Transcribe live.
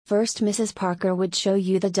First, Mrs. Parker would show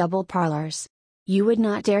you the double parlors. You would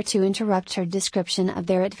not dare to interrupt her description of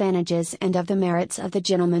their advantages and of the merits of the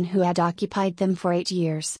gentleman who had occupied them for 8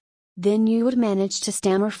 years. Then you would manage to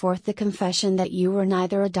stammer forth the confession that you were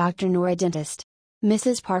neither a doctor nor a dentist.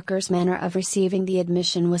 Mrs. Parker's manner of receiving the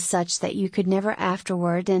admission was such that you could never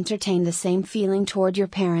afterward entertain the same feeling toward your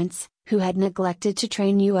parents, who had neglected to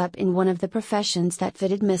train you up in one of the professions that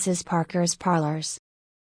fitted Mrs. Parker's parlors.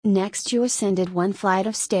 Next, you ascended one flight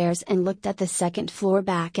of stairs and looked at the second floor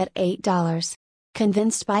back at $8.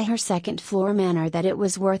 Convinced by her second-floor manner that it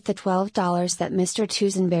was worth the $12 that Mr.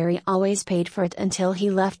 Toosenberry always paid for it until he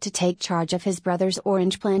left to take charge of his brother's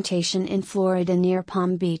orange plantation in Florida near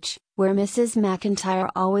Palm Beach, where Mrs. McIntyre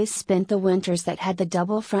always spent the winters that had the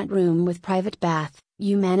double front room with private bath,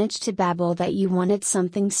 you managed to babble that you wanted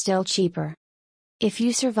something still cheaper. If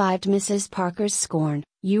you survived Mrs. Parker's scorn,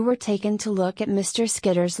 you were taken to look at Mr.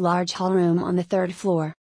 Skidder's large hall room on the 3rd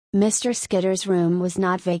floor. Mr. Skidder's room was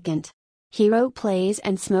not vacant. He wrote plays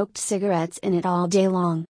and smoked cigarettes in it all day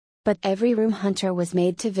long. But every room hunter was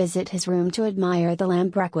made to visit his room to admire the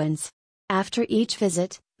lambrequins. After each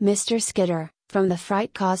visit, Mr. Skidder, from the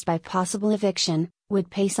fright caused by possible eviction,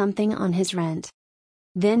 would pay something on his rent.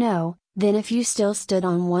 Then if you still stood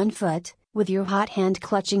on one foot, with your hot hand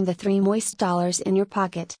clutching the 3 moist dollars in your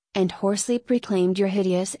pocket, and hoarsely proclaimed your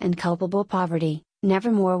hideous and culpable poverty,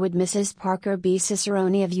 nevermore would Mrs. Parker be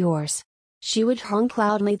cicerone of yours. She would honk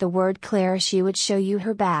loudly the word Clara. She would show you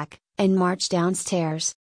her back, and march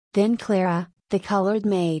downstairs. Then Clara, the colored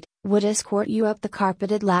maid, would escort you up the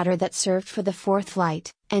carpeted ladder that served for the 4th flight,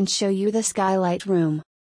 and show you the skylight room.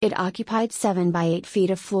 It occupied 7 by 8 feet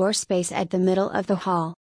of floor space at the middle of the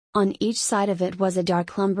hall. On each side of it was a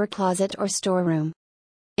dark lumber closet or storeroom.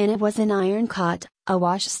 In it was an iron cot, a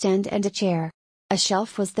washstand and a chair. A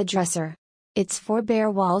shelf was the dresser. Its 4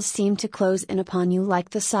 bare walls seemed to close in upon you like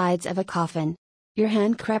the sides of a coffin. Your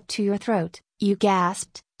hand crept to your throat, you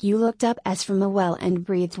gasped, you looked up as from a well and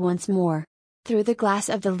breathed once more. Through the glass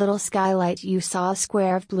of the little skylight you saw a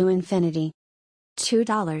square of blue infinity.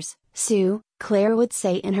 $2, Sue, Claire would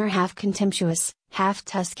say in her half-contemptuous,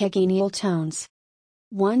 half-Tuskegeenial tones.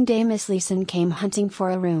 One day Miss Leeson came hunting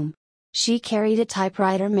for a room. She carried a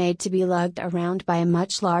typewriter made to be lugged around by a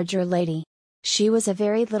much larger lady. She was a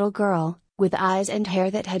very little girl, with eyes and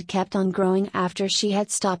hair that had kept on growing after she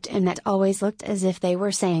had stopped and that always looked as if they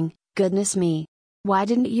were saying, "Goodness me! Why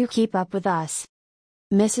didn't you keep up with us?"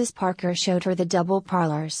 Mrs. Parker showed her the double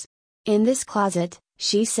parlors. In this closet,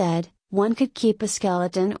 she said, one could keep a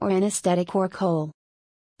skeleton or anesthetic or coal.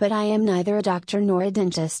 "But I am neither a doctor nor a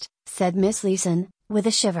dentist," said Miss Leeson, with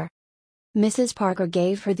a shiver. Mrs. Parker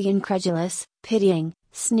gave her the incredulous, pitying,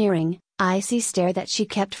 sneering, icy stare that she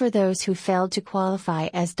kept for those who failed to qualify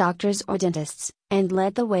as doctors or dentists, and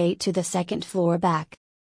led the way to the 2nd floor back.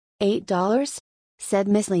 $8? Said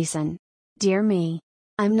Miss Leeson. Dear me.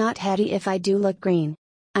 I'm not heady if I do look green.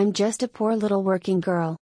 I'm just a poor little working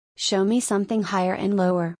girl. Show me something higher and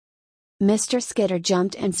lower. Mr. Skidder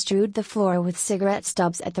jumped and strewed the floor with cigarette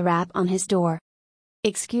stubs at the rap on his door.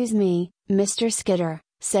 Excuse me, Mr. Skidder,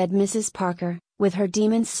 said Mrs. Parker, with her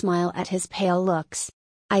demon's smile at his pale looks.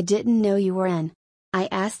 I didn't know you were in. I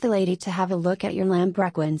asked the lady to have a look at your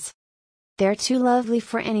lambrequins. They're too lovely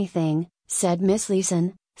for anything, said Miss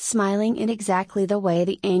Leeson, smiling in exactly the way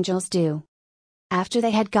the angels do. After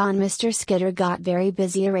they had gone, Mr. Skidder got very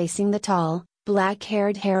busy erasing the tall,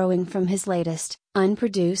 black-haired heroine from his latest,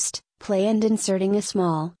 unproduced, play and inserting a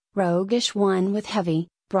small, roguish one with heavy,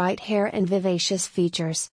 bright hair and vivacious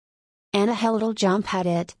features. And a hell'll jump at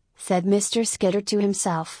it, said Mr. Skidder to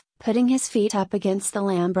himself, putting his feet up against the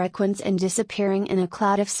lambrequins and disappearing in a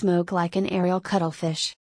cloud of smoke like an aerial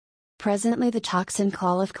cuttlefish. Presently the tocsin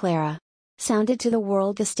call of Clara sounded to the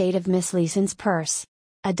world the state of Miss Leeson's purse.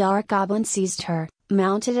 A dark goblin seized her,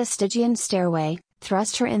 mounted a Stygian stairway,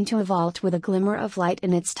 thrust her into a vault with a glimmer of light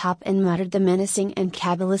in its top and muttered the menacing and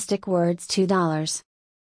cabalistic words $2.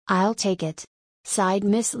 I'll take it, sighed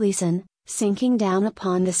Miss Leeson, sinking down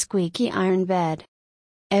upon the squeaky iron bed.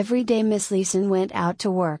 Every day Miss Leeson went out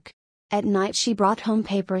to work. At night she brought home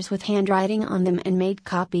papers with handwriting on them and made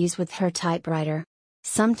copies with her typewriter.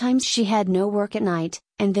 Sometimes she had no work at night,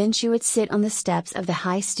 and then she would sit on the steps of the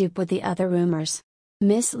high stoop with the other roomers.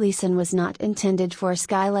 Miss Leeson was not intended for a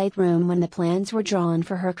skylight room when the plans were drawn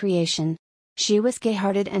for her creation. She was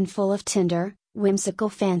gay-hearted and full of tender, whimsical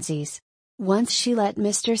fancies. Once she let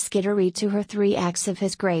Mr. Skidder read to her 3 acts of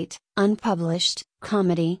his great, unpublished,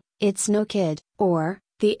 comedy, It's No Kid, or,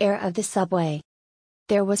 The Heir of the Subway.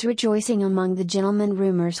 There was rejoicing among the gentlemen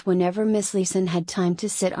roomers whenever Miss Leeson had time to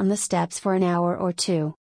sit on the steps for an hour or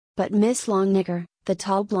two. But Miss Longnigger, the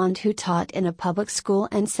tall blonde who taught in a public school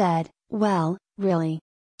and said, "Well, really?"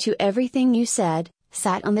 to everything you said,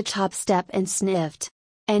 sat on the top step and sniffed.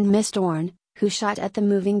 And Miss Dorn, who shot at the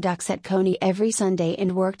moving ducks at Coney every Sunday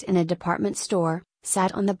and worked in a department store,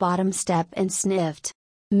 sat on the bottom step and sniffed.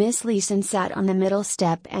 Miss Leeson sat on the middle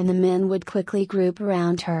step and the men would quickly group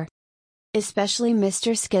around her. Especially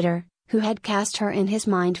Mr. Skidder, who had cast her in his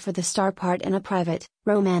mind for the star part in a private,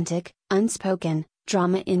 romantic, unspoken,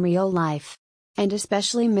 drama in real life. And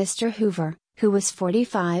especially Mr. Hoover, who was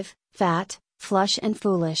 45, fat, flush and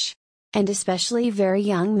foolish. And especially very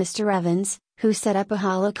young Mr. Evans, who set up a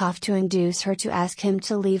holocaust to induce her to ask him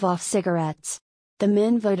to leave off cigarettes. The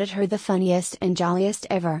men voted her the funniest and jolliest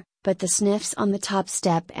ever, but the sniffs on the top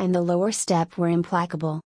step and the lower step were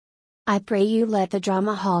implacable. I pray you let the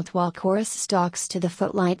drama halt while chorus stalks to the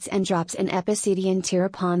footlights and drops an Epicydian tear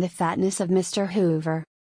upon the fatness of Mr. Hoover.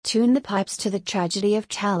 Tune the pipes to the tragedy of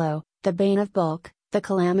tallow, the bane of bulk, the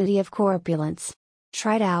calamity of corpulence.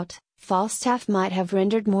 Tried out, Falstaff might have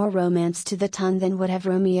rendered more romance to the ton than would have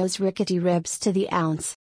Romeo's rickety ribs to the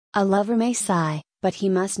ounce. A lover may sigh, but he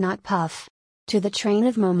must not puff. To the train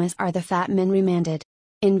of Momus are the fat men remanded.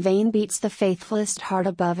 In vain beats the faithfulest heart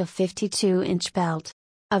above a 52-inch belt.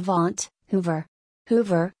 Avaunt, Hoover.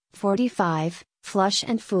 Hoover, 45, flush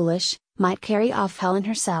and foolish, might carry off Helen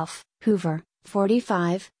herself. Hoover,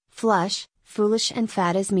 45, flush, foolish and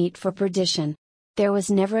fat as meat for perdition. There was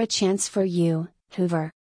never a chance for you,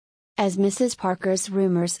 Hoover. As Mrs. Parker's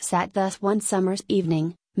roomers sat thus one summer's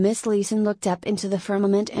evening, Miss Leeson looked up into the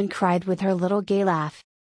firmament and cried with her little gay laugh.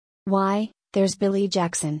 "Why, there's Billy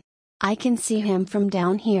Jackson. I can see him from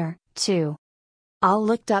down here, too." All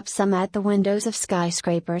looked up, some at the windows of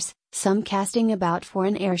skyscrapers, some casting about for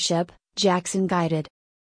an airship, Jackson guided.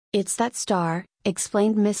 "It's that star,"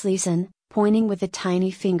 explained Miss Leeson, pointing with a tiny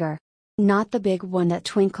finger. "Not the big one that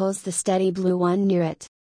twinkles, the steady blue one near it.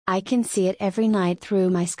 I can see it every night through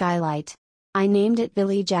my skylight. I named it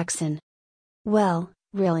Billy Jackson." "Well,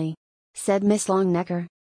 really?" said Miss Longnecker.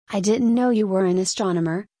 "I didn't know you were an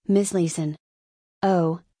astronomer, Miss Leeson."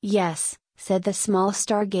 "Oh, yes," said the small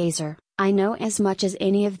stargazer, "I know as much as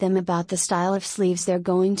any of them about the style of sleeves they're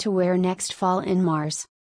going to wear next fall in Mars."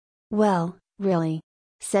 "Well, really?"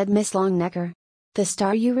 said Miss Longnecker. "The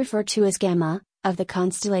star you refer to is Gamma, of the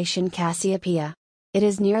constellation Cassiopeia. It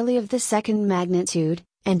is nearly of the second magnitude,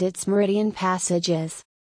 and its meridian passage is—"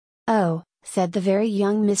 "Oh," said the very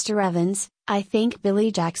young Mr. Evans, "I think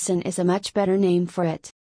Billy Jackson is a much better name for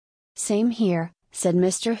it." "Same here," said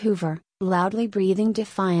Mr. Hoover, loudly breathing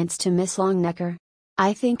defiance to Miss Longnecker.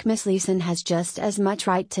 "I think Miss Leeson has just as much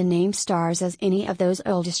right to name stars as any of those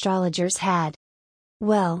old astrologers had."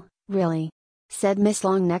 "Well, really?" said Miss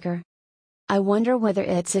Longnecker. "I wonder whether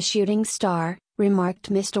it's a shooting star,"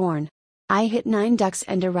 remarked Miss Dorn. "I hit 9 ducks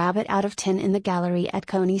and a rabbit out of 10 in the gallery at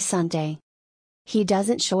Coney Sunday." "He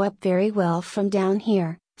doesn't show up very well from down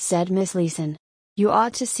here," said Miss Leeson. "You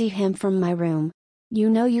ought to see him from my room. You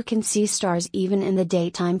know you can see stars even in the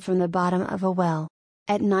daytime from the bottom of a well.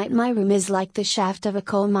 At night my room is like the shaft of a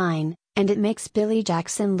coal mine, and it makes Billy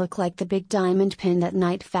Jackson look like the big diamond pin that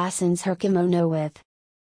Night fastens her kimono with."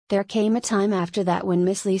 There came a time after that when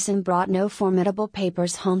Miss Leeson brought no formidable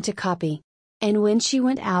papers home to copy. And when she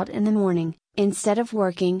went out in the morning, instead of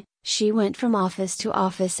working, she went from office to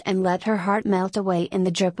office and let her heart melt away in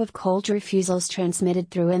the drip of cold refusals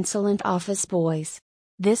transmitted through insolent office boys.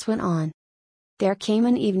 This went on. There came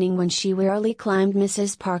an evening when she wearily climbed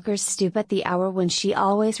Mrs. Parker's stoop at the hour when she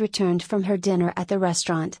always returned from her dinner at the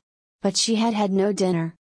restaurant. But she had had no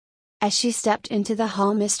dinner. As she stepped into the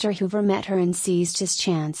hall, Mr. Hoover met her and seized his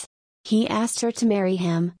chance. He asked her to marry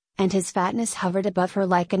him, and his fatness hovered above her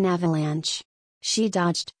like an avalanche. She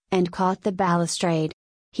dodged, and caught the balustrade.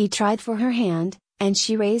 He tried for her hand, and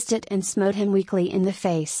she raised it and smote him weakly in the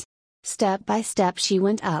face. Step by step she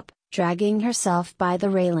went up, dragging herself by the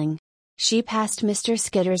railing. She passed Mr.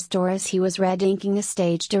 Skidder's door as he was red-inking a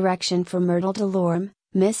stage direction for Myrtle Delorme,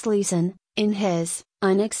 Miss Leeson, in his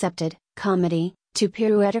unaccepted comedy, to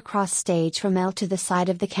pirouette across stage from L to the side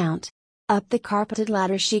of the Count. Up the carpeted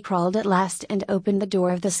ladder she crawled at last and opened the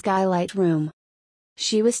door of the skylight room.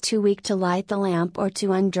 She was too weak to light the lamp or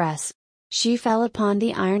to undress. She fell upon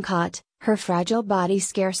the iron cot, her fragile body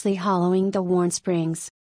scarcely hollowing the worn springs.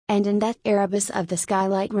 And in that Erebus of the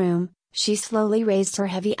skylight room, she slowly raised her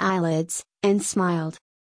heavy eyelids, and smiled.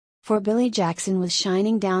 For Billy Jackson was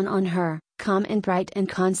shining down on her, calm and bright and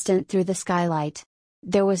constant through the skylight.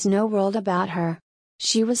 There was no world about her.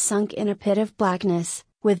 She was sunk in a pit of blackness,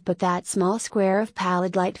 with but that small square of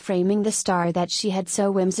pallid light framing the star that she had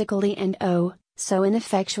so whimsically and so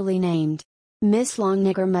ineffectually named. Miss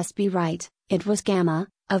Longnecker must be right, it was Gamma,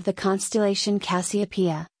 of the constellation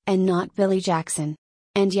Cassiopeia, and not Billy Jackson.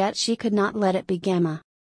 And yet she could not let it be Gamma.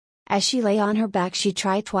 As she lay on her back, she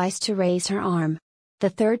tried twice to raise her arm. The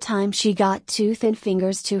third time she got two thin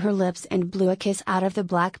fingers to her lips and blew a kiss out of the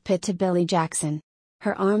black pit to Billy Jackson.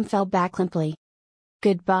 Her arm fell back limply.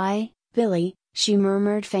 "Goodbye, Billy," she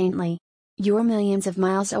murmured faintly. "You're millions of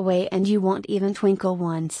miles away and you won't even twinkle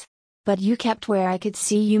once. But you kept where I could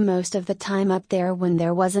see you most of the time up there when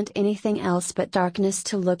there wasn't anything else but darkness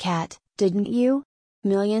to look at, didn't you?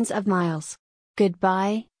 Millions of miles.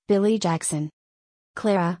 Goodbye, Billy Jackson."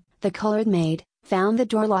 Clara, the colored maid, found the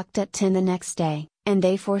door locked at 10 the next day, and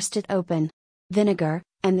they forced it open. Vinegar,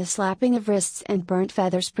 and the slapping of wrists and burnt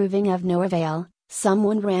feathers proving of no avail,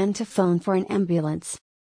 someone ran to phone for an ambulance.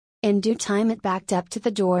 In due time it backed up to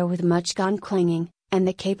the door with much gun clanging, and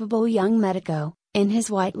the capable young medico, in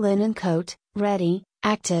his white linen coat, ready,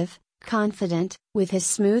 active, confident, with his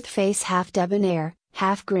smooth face half debonair,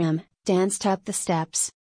 half grim, danced up the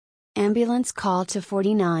steps. "Ambulance call to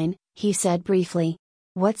 49, he said briefly.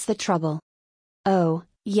 "What's the trouble?" "Oh,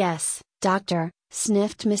 yes, doctor,"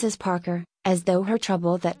 sniffed Mrs. Parker, as though her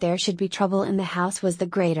trouble that there should be trouble in the house was the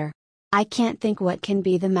greater. "I can't think what can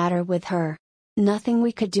be the matter with her. Nothing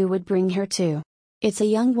we could do would bring her to. It's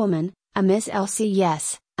a young woman, a Miss Elsie,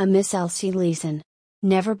 yes, a Miss Elsie Leeson.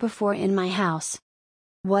 Never before in my house."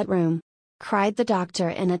 "What room?" cried the doctor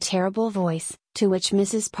in a terrible voice, to which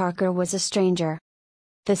Mrs. Parker was a stranger.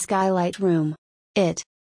 "The skylight room. It."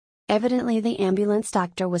 Evidently the ambulance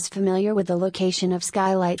doctor was familiar with the location of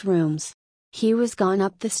skylight rooms. He was gone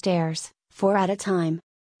up the stairs, 4 at a time.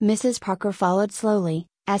 Mrs. Parker followed slowly,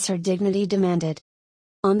 as her dignity demanded.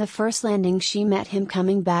 On the first landing she met him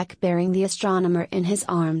coming back bearing the astronomer in his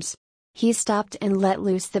arms. He stopped and let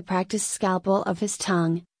loose the practiced scalpel of his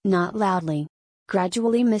tongue, not loudly.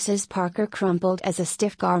 Gradually Mrs. Parker crumpled as a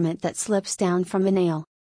stiff garment that slips down from a nail.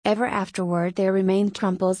 Ever afterward there remained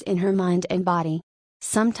crumples in her mind and body.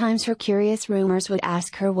 Sometimes her curious roomers would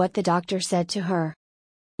ask her what the doctor said to her.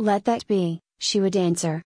 "Let that be," she would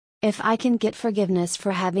answer. "If I can get forgiveness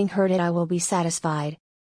for having heard it I will be satisfied."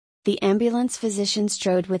 The ambulance physician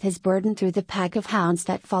strode with his burden through the pack of hounds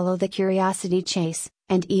that follow the curiosity chase,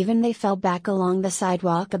 and even they fell back along the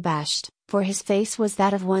sidewalk abashed, for his face was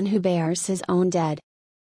that of one who bears his own dead.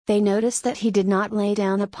 They noticed that he did not lay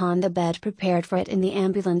down upon the bed prepared for it in the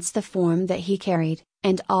ambulance the form that he carried,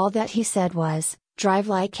 and all that he said was, "Drive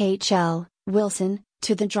like H.L. Wilson,"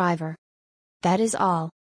 to the driver. That is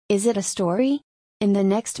all. Is it a story? In the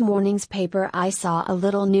next morning's paper I saw a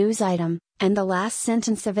little news item, and the last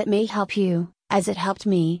sentence of it may help you, as it helped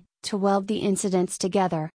me, to weld the incidents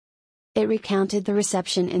together. It recounted the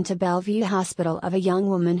reception into Bellevue Hospital of a young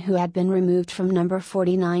woman who had been removed from number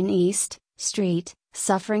 49 East Street,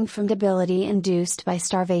 suffering from debility induced by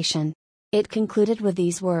starvation. It concluded with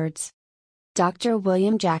these words: "Dr.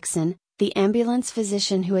 William Jackson, the ambulance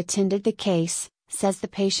physician who attended the case, says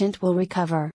the patient will recover.